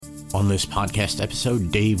On this podcast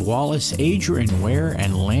episode, Dave Wallace, Adrian Ware,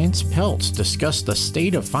 and Lance Peltz discuss the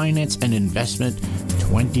state of finance and investment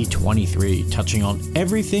 2023, touching on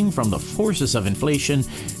everything from the forces of inflation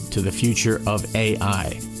to the future of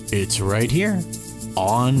AI. It's right here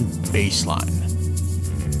on Baseline.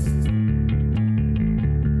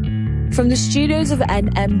 From the studios of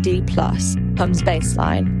NMD Plus comes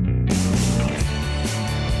Baseline.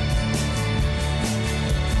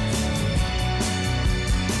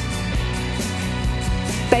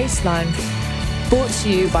 Baseline, brought to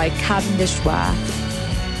you by Cavendish Ware,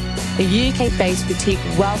 a UK-based boutique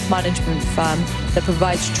wealth management firm that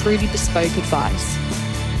provides truly bespoke advice.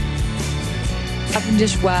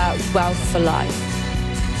 Cavendish Ware, wealth for life.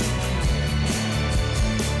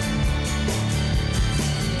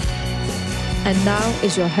 And now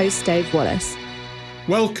is your host, Dave Wallace.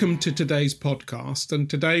 Welcome to today's podcast, and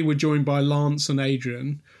today we're joined by Lance and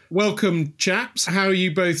Adrian. Welcome, chaps. How are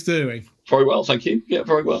you both doing? Very well, thank you. Yeah,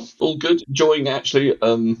 very well. All good. Enjoying actually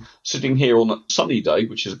sitting here on a sunny day,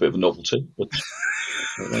 which is a bit of a novelty. But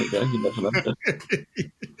there you go. You never know.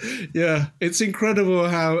 Yeah, it's incredible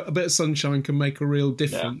how a bit of sunshine can make a real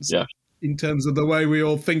difference in terms of the way we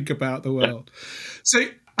all think about the world. Yeah. So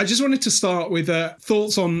I just wanted to start with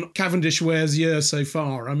thoughts on Cavendish Ware's year so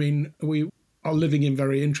far. I mean, we are living in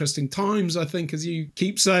very interesting times, I think, as you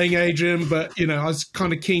keep saying, Adrian. But, you know, I was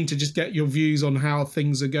kind of keen to just get your views on how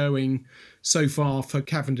things are going so far for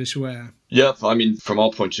Cavendish Ware. Yeah, I mean, from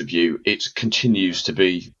our point of view, it continues to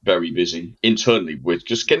be very busy. Internally, we're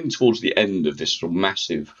just getting towards the end of this sort of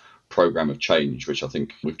massive program of change, which I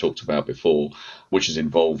think we've talked about before, which has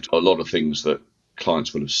involved a lot of things that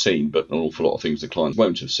clients will have seen, but an awful lot of things that clients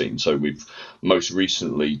won't have seen. So we've most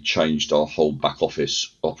recently changed our whole back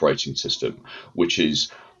office operating system, which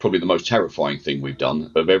is probably the most terrifying thing we've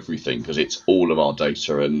done of everything, because it's all of our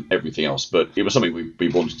data and everything else. But it was something we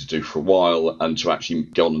wanted to do for a while, and to actually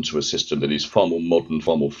get onto a system that is far more modern,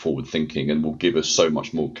 far more forward thinking, and will give us so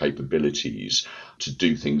much more capabilities to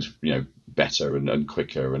do things, you know, better and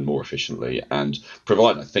quicker and more efficiently, and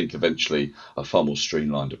provide, I think, eventually a far more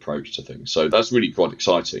streamlined approach to things. So that's really quite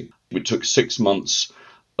exciting. It took 6 months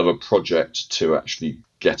of a project to actually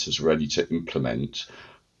get us ready to implement.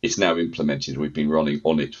 It's now implemented. We've been running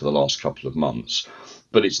on it for the last couple of months,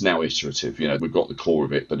 but it's now iterative. You know, we've got the core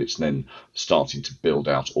of it, but it's then starting to build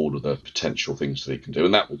out all of the potential things that it can do.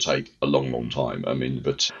 And that will take a long, long time. I mean,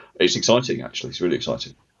 but it's exciting, actually. It's really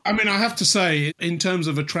exciting. I mean, I have to say, in terms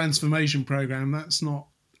of a transformation program, that's not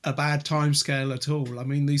a bad timescale at all. I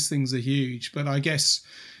mean, these things are huge, but I guess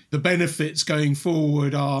the benefits going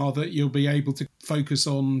forward are that you'll be able to focus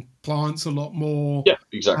on clients a lot more. Yeah,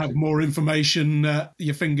 exactly. Have more information at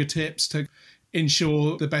your fingertips to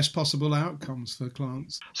ensure the best possible outcomes for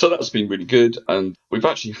clients. So that's been really good. And we've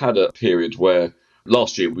actually had a period where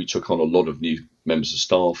last year we took on a lot of new members of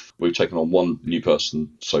staff. We've taken on one new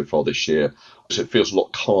person so far this year. So it feels a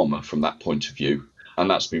lot calmer from that point of view. And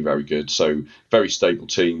that's been very good. So very stable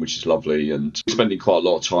team, which is lovely, and spending quite a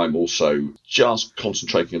lot of time also just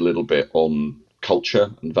concentrating a little bit on culture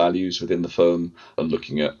and values within the firm, and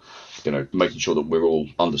looking at, you know, making sure that we're all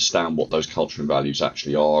understand what those culture and values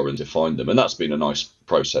actually are and define them. And that's been a nice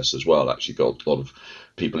process as well. Actually got a lot of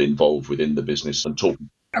people involved within the business and talking.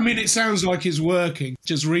 I mean, it sounds like it's working.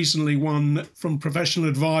 Just recently won from Professional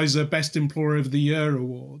Advisor Best Employer of the Year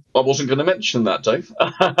award. I wasn't going to mention that, Dave.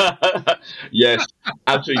 Yes,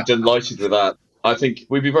 absolutely delighted with that. I think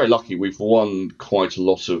we've been very lucky. We've won quite a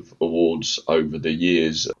lot of awards over the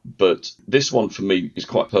years, but this one for me is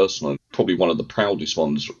quite personal, and probably one of the proudest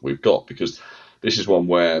ones we've got, because this is one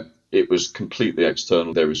where it was completely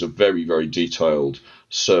external. There is a very, very detailed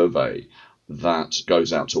survey that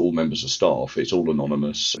goes out to all members of staff. It's all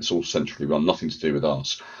anonymous. It's all centrally run, nothing to do with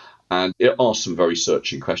us. And it asks some very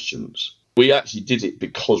searching questions. We actually did it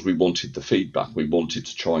because we wanted the feedback. We wanted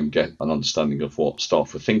to try and get an understanding of what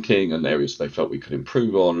staff were thinking and areas they felt we could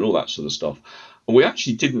improve on and all that sort of stuff. And we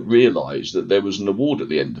actually didn't realise that there was an award at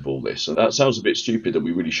the end of all this. And that sounds a bit stupid, that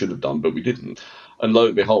we really should have done, but we didn't. And lo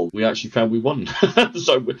and behold, we actually found we won.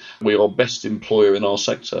 So we are best employer in our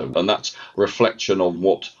sector. And that's a reflection on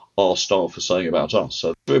what our staff are saying about us.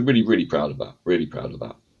 So we're really, really proud of that. Really proud of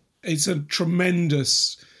that. It's a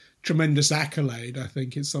tremendous accolade. I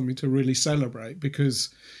think it's something to really celebrate,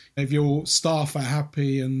 because if your staff are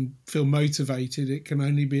happy and feel motivated, it can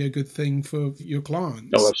only be a good thing for your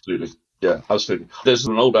clients. Oh, absolutely. Yeah, absolutely. There's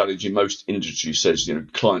an old adage in most industries says, you know,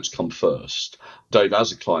 clients come first. Dave,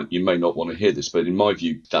 as a client, you may not want to hear this, but in my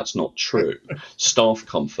view, that's not true. Staff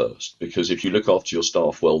come first, because if you look after your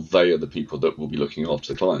staff well, they are the people that will be looking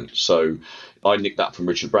after the clients. So I nicked that from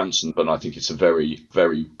Richard Branson, but I think it's a very,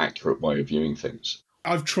 very accurate way of viewing things.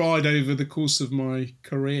 I've tried over the course of my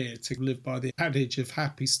career to live by the adage of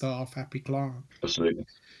happy staff, happy client. Absolutely.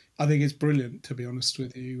 I think it's brilliant, to be honest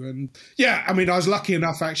with you. And yeah, I mean, I was lucky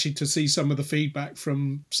enough actually to see some of the feedback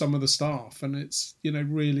from some of the staff, and it's,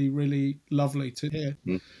 really, really lovely to hear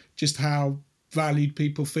just how valued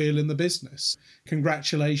people feel in the business.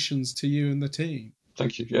 Congratulations to you and the team.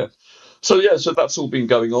 Thank you. Yeah. So that's all been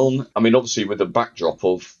going on. I mean, obviously with the backdrop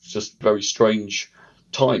of just very strange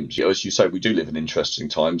times. As you say, we do live in interesting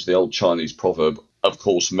times. The old Chinese proverb, of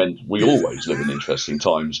course, meant we always live in interesting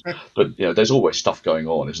times. But, there's always stuff going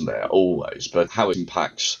on, isn't there? Always. But how it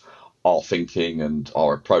impacts our thinking and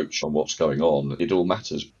our approach on what's going on, it all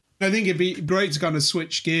matters. I think it'd be great to kind of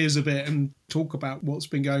switch gears a bit and talk about what's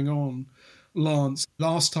been going on. Lance,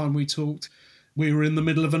 last time we talked, we were in the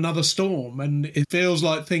middle of another storm, and it feels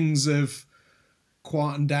like things have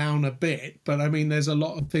quietened down a bit. But I mean, there's a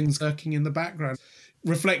lot of things lurking in the background.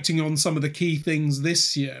 Reflecting on some of the key things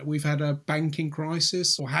this year, we've had a banking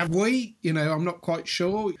crisis, or have we? I'm not quite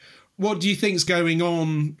sure. What do you think's going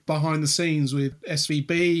on behind the scenes with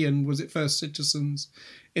SVB and was it First Citizens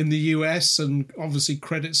in the US, and obviously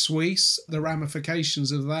Credit Suisse? The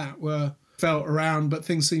ramifications of that were felt around, but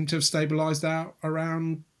things seem to have stabilised out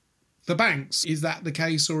around the banks. Is that the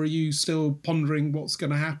case, or are you still pondering what's going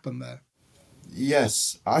to happen there?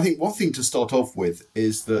 Yes, I think one thing to start off with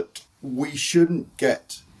is that we shouldn't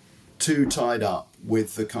get too tied up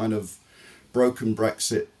with the kind of broken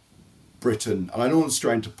Brexit Britain. And I don't want to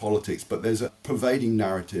stray into politics, but there's a pervading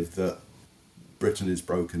narrative that Britain is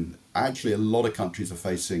broken. Actually, a lot of countries are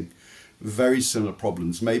facing very similar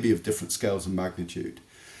problems, maybe of different scales and magnitude.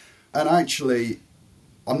 And actually,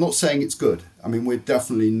 I'm not saying it's good. I mean, we're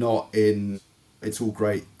definitely not in, it's all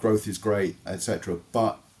great, growth is great, etc.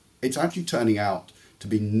 But it's actually turning out to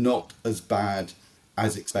be not as bad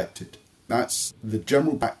as expected. That's the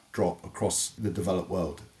general backdrop across the developed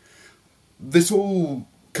world. This all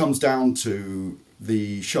comes down to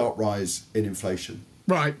the sharp rise in inflation.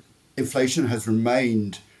 Right. Inflation has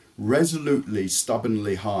remained resolutely,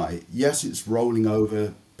 stubbornly high. Yes, it's rolling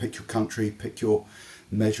over. Pick your country, pick your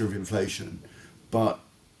measure of inflation. But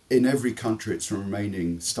in every country, it's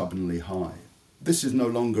remaining stubbornly high. This is no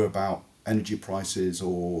longer about energy prices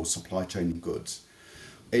or supply chain goods.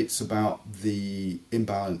 It's about the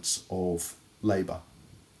imbalance of labour.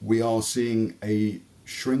 We are seeing a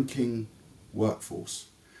shrinking workforce,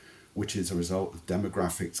 which is a result of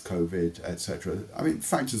demographics, COVID, etc. I mean,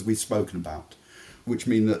 factors we've spoken about, which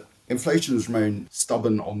mean that inflation has remained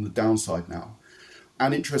stubborn on the downside now,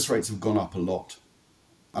 and interest rates have gone up a lot.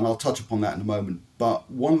 And I'll touch upon that in a moment. But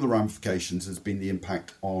one of the ramifications has been the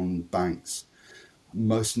impact on banks,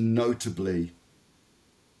 most notably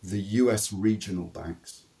the US regional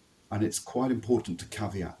banks. And it's quite important to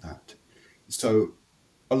caveat that. So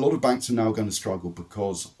a lot of banks are now going to struggle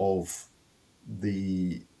because of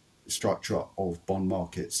the structure of bond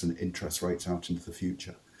markets and interest rates out into the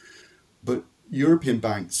future. But European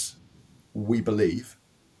banks, we believe,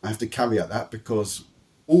 I have to caveat that because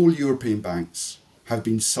all European banks have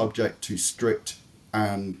been subject to strict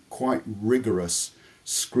and quite rigorous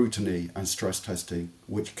scrutiny and stress testing,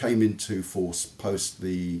 which came into force post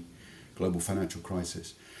the global financial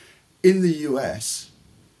crisis. In the US,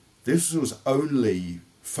 this was only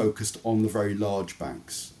focused on the very large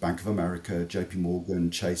banks, Bank of America, JP Morgan,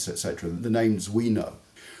 Chase, etc., the names we know.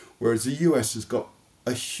 Whereas the US has got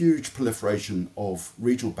a huge proliferation of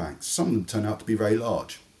regional banks. Some of them turn out to be very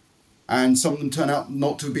large, and some of them turn out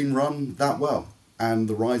not to have been run that well. And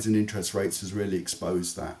the rise in interest rates has really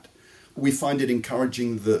exposed that. We find it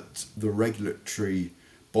encouraging that the regulatory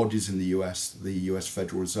bodies in the US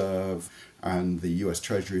Federal Reserve and the US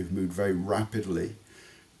Treasury have moved very rapidly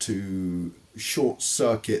to short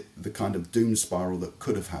circuit the kind of doom spiral that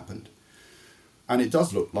could have happened. And it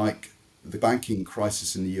does look like the banking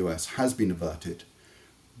crisis in the US has been averted,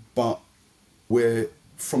 but we're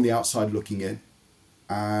from the outside looking in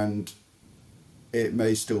and it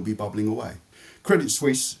may still be bubbling away. Credit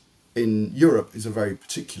Suisse in Europe is a very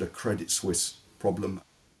particular Credit Suisse problem.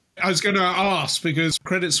 I was going to ask, because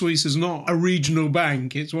Credit Suisse is not a regional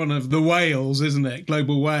bank. It's one of the whales, isn't it?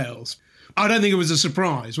 Global whales. I don't think it was a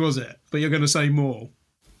surprise, was it? But you're going to say more.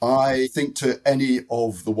 I think to any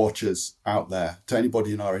of the watchers out there, to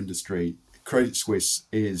anybody in our industry, Credit Suisse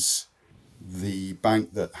is the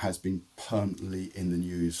bank that has been permanently in the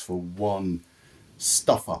news for one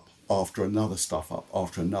stuff up after another stuff up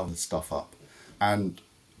after another stuff up. And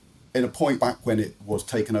in a point back when it was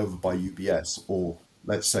taken over by UBS, or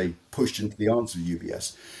let's say pushed into the arms of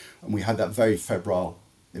UBS, and we had that very febrile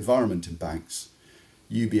environment in banks,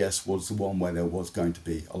 UBS was the one where there was going to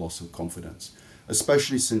be a loss of confidence.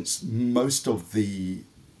 especially since most of the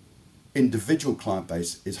individual client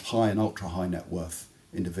base is high and ultra high net worth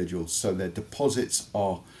individuals. So their deposits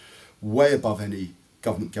are way above any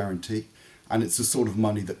government guarantee, and it's the sort of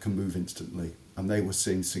money that can move instantly. And they were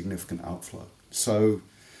seeing significant outflow. So,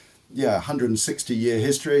 160-year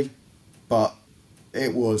history, but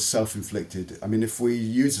it was self-inflicted. I mean, if we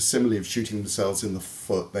use a simile of shooting themselves in the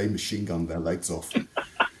foot, they machine gunned their legs off.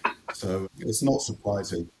 So it's not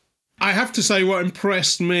surprising. I have to say what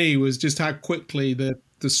impressed me was just how quickly the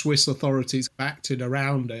Swiss authorities acted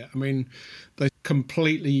around it. I mean, they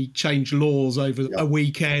completely changed laws over a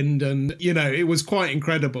weekend and, it was quite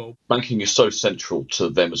incredible. Banking is so central to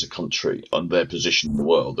them as a country and their position in the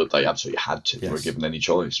world that they absolutely had to. They were given any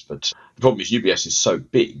choice. But the problem is UBS is so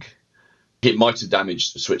big, it might have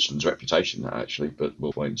damaged Switzerland's reputation, actually, but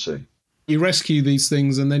we'll wait and see. You rescue these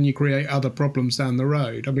things and then you create other problems down the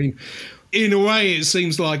road. I mean, in a way, it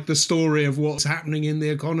seems like the story of what's happening in the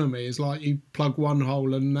economy is like you plug one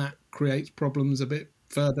hole and that creates problems a bit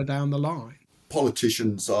further down the line.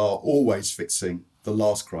 Politicians are always fixing the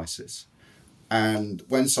last crisis. And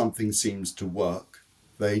when something seems to work,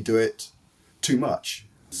 they do it too much.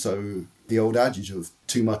 So the old adage of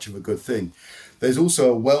too much of a good thing. There's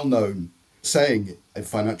also a well-known saying in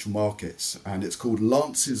financial markets, and it's called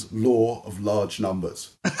Lance's Law of Large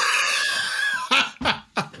Numbers.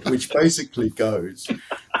 Which basically goes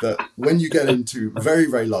that when you get into very,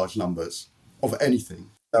 very large numbers of anything,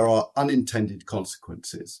 there are unintended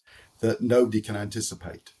consequences that nobody can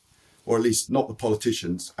anticipate, or at least not the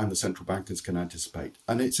politicians and the central bankers can anticipate.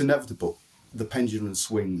 And it's inevitable. The pendulum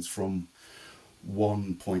swings from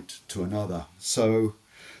one point to another. So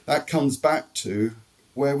that comes back to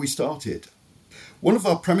where we started. One of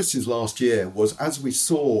our premises last year was, as we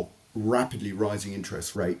saw rapidly rising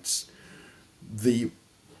interest rates, the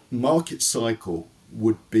market cycle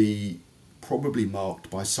would be probably marked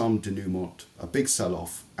by some denouement, a big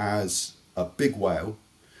sell-off, as a big whale,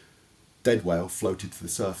 dead whale, floated to the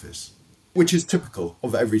surface, which is typical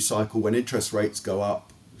of every cycle. When interest rates go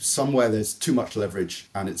up, somewhere there's too much leverage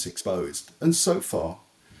and it's exposed. And so far,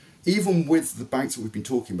 even with the banks that we've been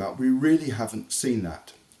talking about, we really haven't seen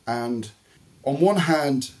that. And on one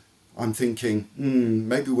hand, I'm thinking,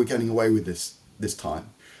 maybe we're getting away with this time.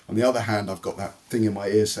 On the other hand, I've got that thing in my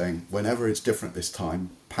ear saying, whenever it's different this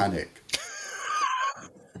time, panic.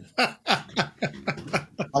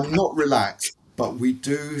 I'm not relaxed, but we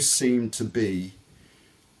do seem to be,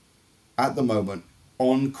 at the moment,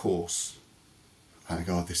 on course. Oh,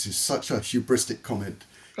 God, this is such a hubristic comment.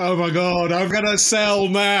 Oh, my God, I'm going to sell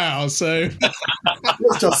now, so...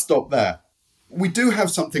 Let's just stop there. We do have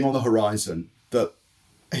something on the horizon that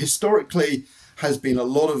historically has been a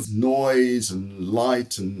lot of noise and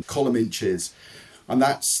light and column inches, and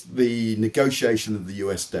that's the negotiation of the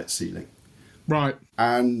US debt ceiling. Right.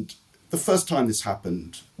 And the first time this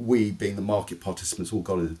happened, we, being the market participants, all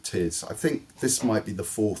got into tears. I think this might be the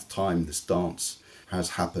fourth time this dance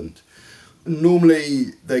has happened.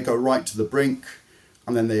 Normally, they go right to the brink,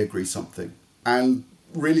 and then they agree something. And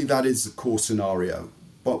really, that is the core scenario.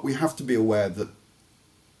 But we have to be aware that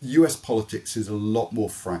US politics is a lot more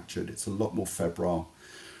fractured. It's a lot more febrile.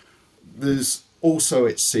 There's also,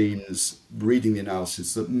 it seems, reading the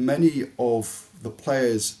analysis, that many of the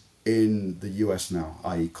players in the US now,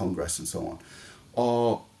 i.e. Congress and so on,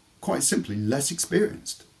 are quite simply less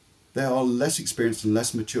experienced. They are less experienced and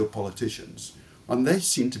less mature politicians. And they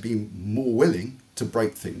seem to be more willing to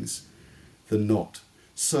break things than not.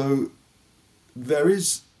 So there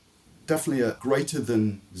is definitely a greater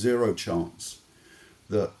than zero chance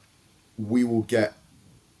that we will get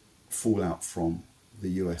fallout from the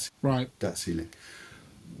US debt ceiling.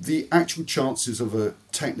 The actual chances of a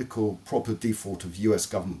technical proper default of US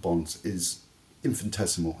government bonds is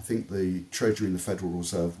infinitesimal. I think the Treasury and the Federal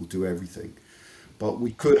Reserve will do everything. But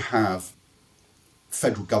we could have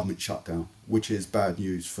federal government shutdown, which is bad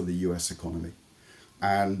news for the US economy.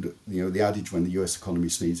 And, the adage when the US economy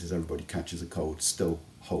sneezes, everybody catches a cold, still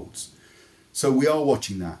holds. So we are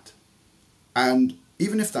watching that. And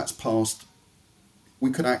even if that's passed, we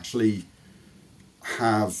could actually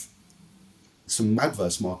have some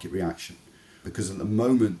adverse market reaction, because at the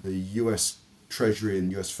moment the US Treasury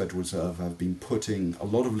and US Federal Reserve have been putting a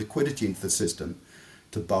lot of liquidity into the system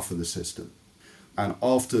to buffer the system. And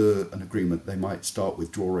after an agreement, they might start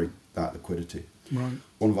withdrawing that liquidity. Right.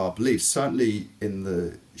 One of our beliefs, certainly in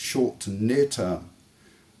the short to near term,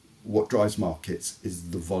 what drives markets is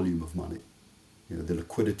the volume of money, the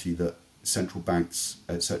liquidity that central banks,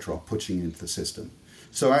 etc., are putting into the system.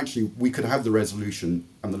 So actually, we could have the resolution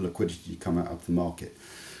and the liquidity come out of the market.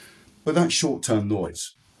 But that's short-term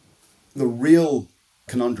noise. The real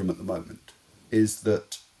conundrum at the moment is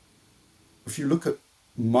that if you look at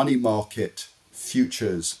money market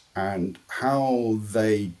futures and how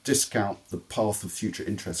they discount the path of future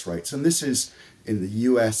interest rates, and this is in the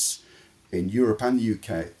US, in Europe and the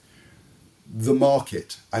UK, the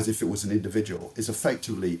market, as if it was an individual, is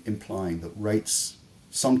effectively implying that rates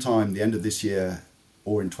sometime the end of this year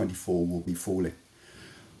or in 24 will be falling.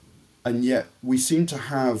 And yet we seem to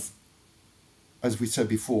have, as we said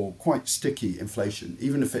before, quite sticky inflation,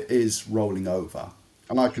 even if it is rolling over.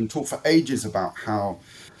 And I can talk for ages about how,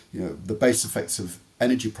 the base effects of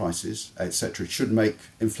energy prices, etc., should make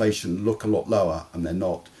inflation look a lot lower, and they're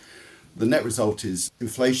not. The net result is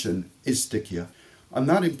inflation is stickier. And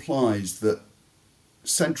that implies that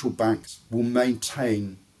central banks will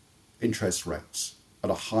maintain interest rates at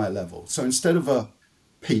a higher level. So instead of a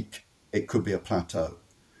peak, it could be a plateau.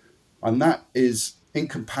 And that is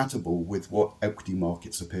incompatible with what equity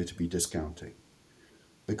markets appear to be discounting.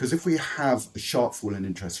 Because if we have a sharp fall in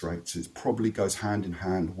interest rates, it probably goes hand in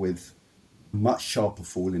hand with much sharper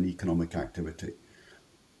fall in economic activity.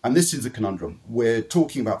 And this is a conundrum. We're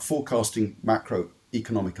talking about forecasting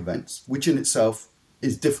macroeconomic events, which in itself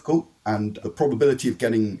is difficult, and the probability of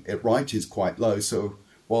getting it right is quite low. So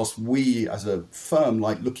whilst we as a firm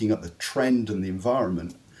like looking at the trend and the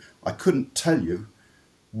environment, I couldn't tell you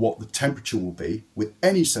what the temperature will be with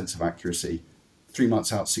any sense of accuracy 3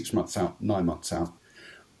 months out, 6 months out, 9 months out.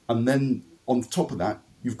 And then on top of that,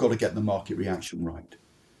 you've got to get the market reaction right.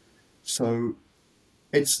 So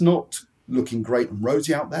it's not looking great and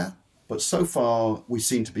rosy out there, but so far we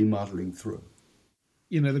seem to be muddling through.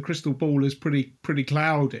 The crystal ball is pretty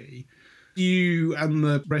cloudy. You and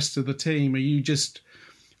the rest of the team, are you just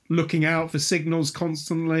looking out for signals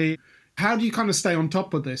constantly? How do you kind of stay on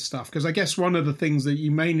top of this stuff? Because I guess one of the things that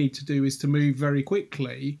you may need to do is to move very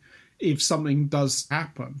quickly if something does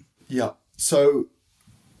happen. Yeah. So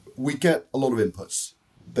we get a lot of inputs.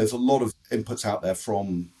 There's a lot of inputs out there,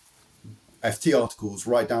 from FT articles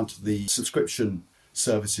right down to the subscription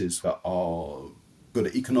services that are good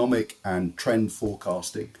at economic and trend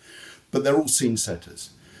forecasting, but they're all scene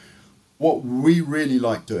setters. What we really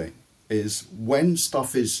like doing is when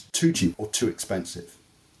stuff is too cheap or too expensive,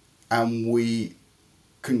 and we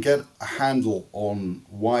can get a handle on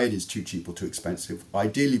why it is too cheap or too expensive,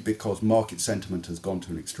 ideally because market sentiment has gone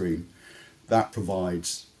to an extreme, that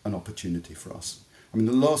provides an opportunity for us. I mean,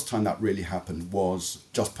 the last time that really happened was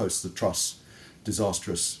just post the Truss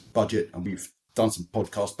disastrous budget, and we've done some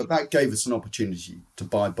podcasts, but that gave us an opportunity to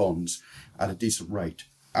buy bonds at a decent rate.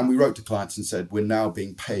 And we wrote to clients and said, we're now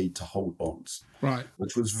being paid to hold bonds, right?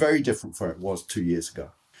 Which was very different from it was 2 years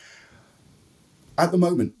ago. At the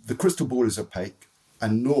moment, the crystal ball is opaque,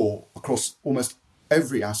 and nor across almost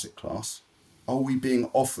every asset class are we being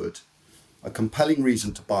offered a compelling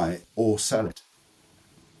reason to buy it or sell it.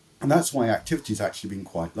 And that's why activity has actually been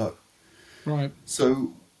quite low. Right.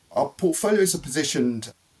 So our portfolios are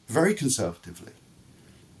positioned very conservatively.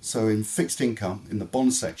 So in fixed income, in the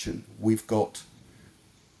bond section, we've got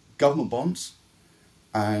government bonds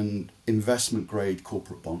and investment grade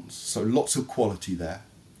corporate bonds. So lots of quality there.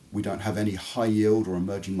 We don't have any high yield or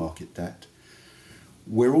emerging market debt.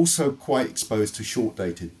 We're also quite exposed to short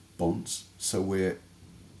dated bonds. So we're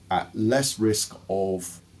at less risk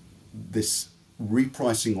of this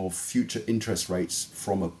repricing of future interest rates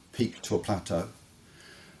from a peak to a plateau.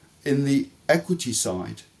 In the equity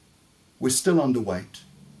side, we're still underweight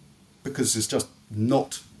because there's just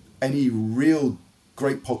not any real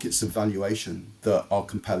great pockets of valuation that are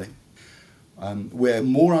compelling. We're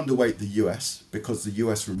more underweight the US because the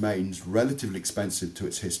US remains relatively expensive to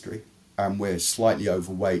its history, and we're slightly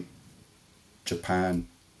overweight Japan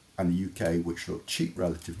and the UK, which look cheap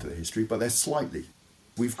relative to the history, but they're slightly.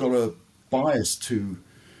 We've got a bias to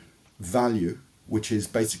value, which is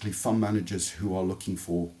basically fund managers who are looking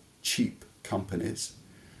for cheap companies,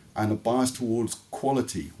 and a bias towards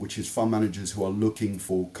quality, which is fund managers who are looking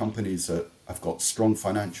for companies that have got strong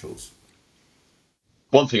financials.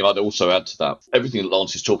 One thing I'd also add to that, everything that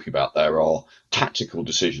Lance is talking about there are tactical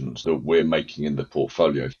decisions that we're making in the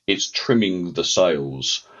portfolio. It's trimming the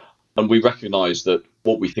sails. And we recognise that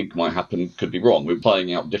what we think might happen could be wrong. We're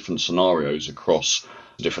playing out different scenarios across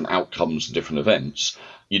different outcomes and different events.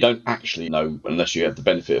 You don't actually know, unless you have the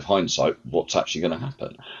benefit of hindsight, what's actually going to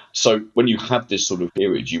happen. So when you have this sort of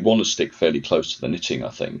period, you want to stick fairly close to the knitting, I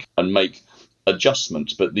think, and make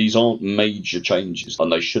adjustments. But these aren't major changes,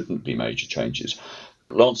 and they shouldn't be major changes.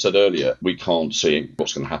 Lance said earlier, we can't see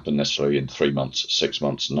what's going to happen necessarily in 3 months, 6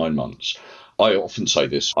 months, 9 months. I often say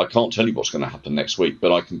this, I can't tell you what's going to happen next week,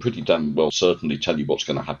 but I can pretty damn well certainly tell you what's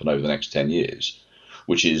going to happen over the next 10 years,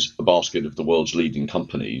 which is a basket of the world's leading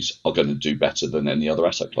companies are going to do better than any other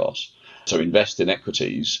asset class. So invest in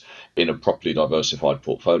equities in a properly diversified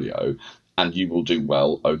portfolio, and you will do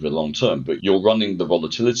well over the long term. But you're running the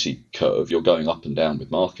volatility curve, you're going up and down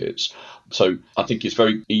with markets. So I think it's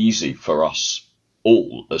very easy for us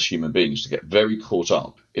all as human beings to get very caught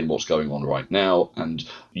up in what's going on right now. And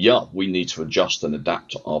yeah, we need to adjust and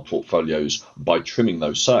adapt our portfolios by trimming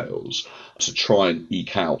those sails to try and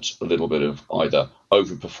eke out a little bit of either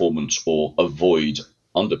overperformance or avoid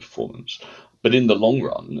underperformance. But in the long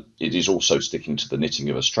run, it is also sticking to the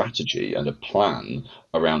knitting of a strategy and a plan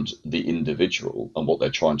around the individual and what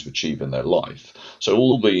they're trying to achieve in their life. So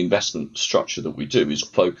all the investment structure that we do is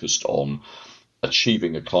focused on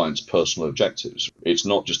achieving a client's personal objectives. It's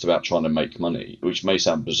not just about trying to make money, which may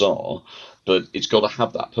sound bizarre, but it's got to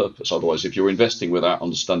have that purpose. Otherwise, if you're investing without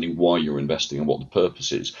understanding why you're investing and what the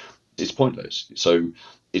purpose is, it's pointless. So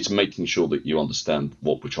it's making sure that you understand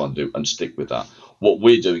what we're trying to do and stick with that. What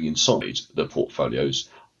we're doing inside the portfolios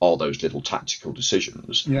are those little tactical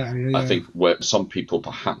decisions. I think where some people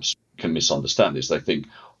perhaps can misunderstand is they think,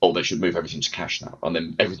 oh, they should move everything to cash now and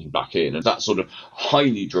then everything back in. And that sort of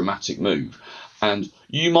highly dramatic move. And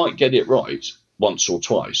you might get it right once or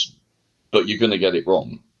twice, but you're going to get it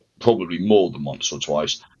wrong probably more than once or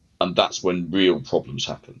twice. And that's when real problems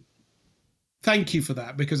happen. Thank you for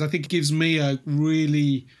that, because I think it gives me a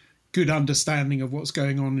really good understanding of what's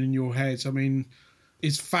going on in your head. I mean,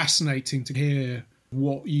 it's fascinating to hear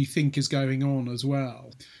what you think is going on as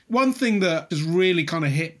well. One thing that has really kind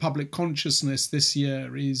of hit public consciousness this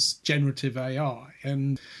year is generative AI.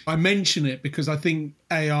 And I mention it because I think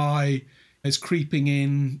AI is creeping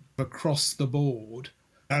in across the board.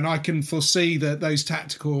 And I can foresee that those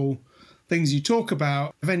tactical things you talk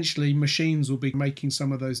about, eventually machines will be making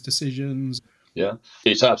some of those decisions. Yeah,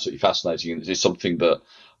 it's absolutely fascinating. It's something that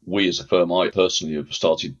we as a firm, I personally have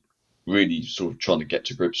started really sort of trying to get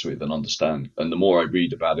to grips with and understand. And the more I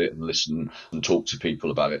read about it and listen and talk to people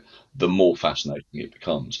about it, the more fascinating it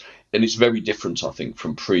becomes. And it's very different, I think,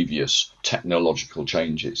 from previous technological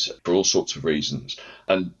changes for all sorts of reasons.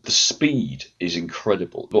 And the speed is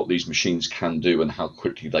incredible. What these machines can do and how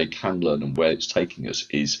quickly they can learn and where it's taking us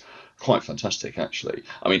is quite fantastic, actually.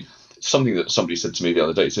 I mean, something that somebody said to me the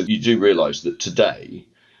other day, said, you do realise that today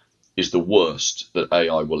is the worst that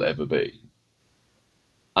AI will ever be.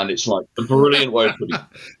 And it's like a brilliant way of putting it.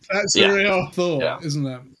 That's a real thought, isn't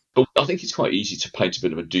it? But I think it's quite easy to paint a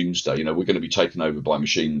bit of a doomsday. You know, we're going to be taken over by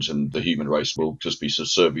machines and the human race will just be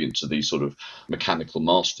subservient to these sort of mechanical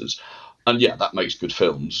masters. And yeah, that makes good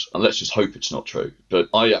films. And let's just hope it's not true. But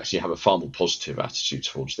I actually have a far more positive attitude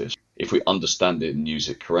towards this. If we understand it and use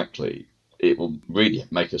it correctly, it will really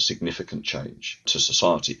make a significant change to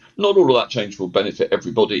society. Not all of that change will benefit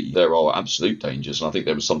everybody. There are absolute dangers. And I think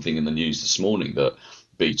there was something in the news this morning that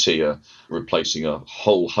BT are replacing a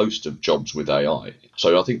whole host of jobs with AI.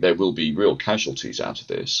 So I think there will be real casualties out of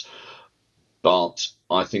this. But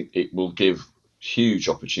I think it will give huge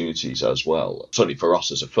opportunities as well, certainly for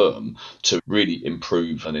us as a firm, to really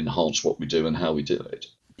improve and enhance what we do and how we do it.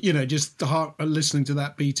 You know, just listening to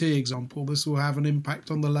that BT example, this will have an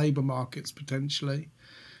impact on the labour markets potentially.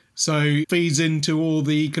 So feeds into all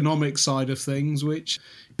the economic side of things, which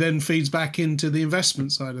then feeds back into the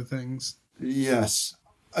investment side of things. Yes.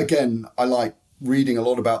 Again, I like reading a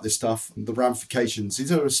lot about this stuff, the ramifications.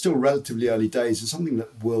 These are still relatively early days and something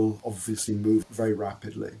that will obviously move very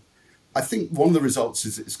rapidly. I think one of the results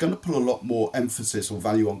is it's going to put a lot more emphasis or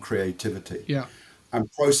value on creativity. Yeah. And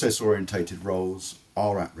process-orientated roles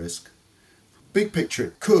are at risk. Big picture,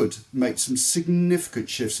 it could make some significant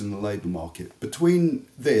shifts in the labour market. Between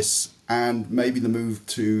this and maybe the move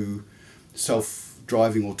to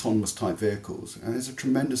self-driving autonomous type vehicles, and there's a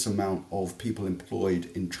tremendous amount of people employed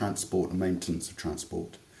in transport and maintenance of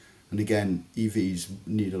transport. And again, EVs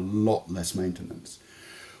need a lot less maintenance.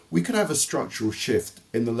 We could have a structural shift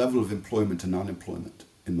in the level of employment and unemployment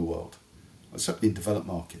in the world, certainly in developed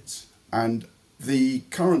markets. And the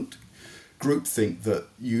current groupthink that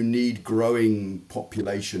you need growing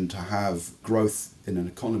population to have growth in an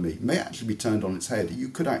economy may actually be turned on its head. You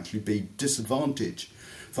could actually be disadvantaged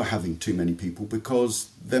for having too many people because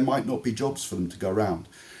there might not be jobs for them to go around.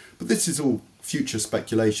 But this is all future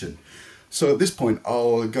speculation. So at this point,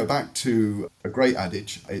 I'll go back to a great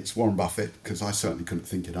adage. It's Warren Buffett, because I certainly couldn't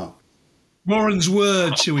think it up. Warren's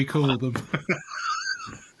words, shall we call them?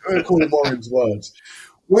 I'm going to call it Warren's words.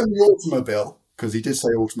 When the automobile, because he did say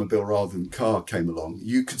automobile rather than car, came along,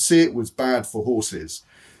 you could see it was bad for horses,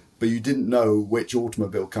 but you didn't know which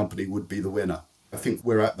automobile company would be the winner. I think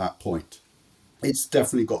we're at that point. It's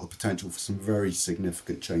definitely got the potential for some very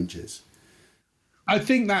significant changes. I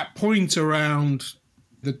think that point around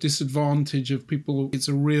the disadvantage of people, it's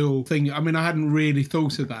a real thing. I mean, I hadn't really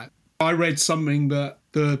thought of that. I read something that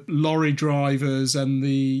the lorry drivers and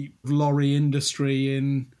the lorry industry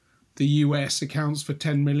in the US accounts for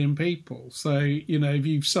 10 million people. So, if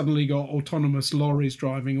you've suddenly got autonomous lorries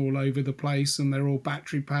driving all over the place and they're all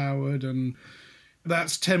battery powered, and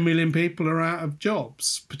that's 10 million people are out of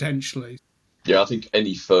jobs, potentially. Yeah, I think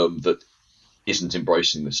any firm that isn't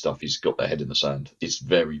embracing this stuff has got their head in the sand. It's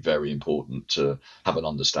very, very important to have an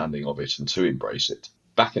understanding of it and to embrace it.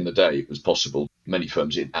 Back in the day, it was possible. Many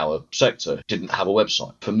firms in our sector didn't have a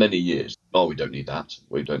website for many years. Oh, we don't need that.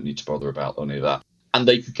 We don't need to bother about any of that. And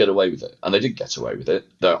they could get away with it. And they did get away with it.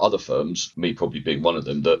 There are other firms, me probably being one of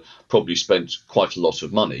them, that probably spent quite a lot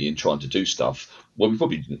of money in trying to do stuff where we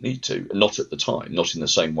probably didn't need to. Not at the time, not in the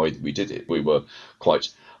same way that we did it. We were quite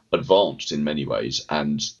advanced in many ways.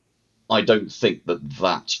 And I don't think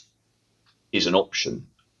that is an option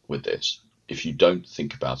with this. If you don't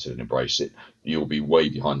think about it and embrace it, you'll be way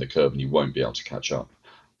behind the curve and you won't be able to catch up.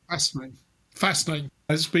 Fascinating.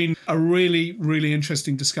 It's been a really, really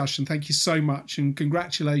interesting discussion. Thank you so much. And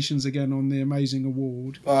congratulations again on the amazing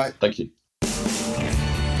award. Bye. Thank you.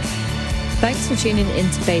 Thanks for tuning in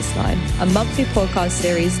to Baseline, a monthly podcast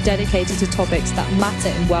series dedicated to topics that matter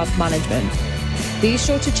in wealth management. Be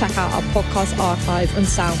sure to check out our podcast archive on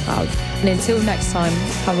SoundCloud. And until next time,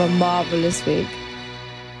 have a marvellous week.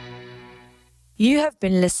 You have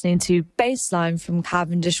been listening to Baseline from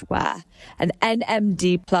Cavendish Ware, an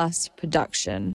NMD Plus production.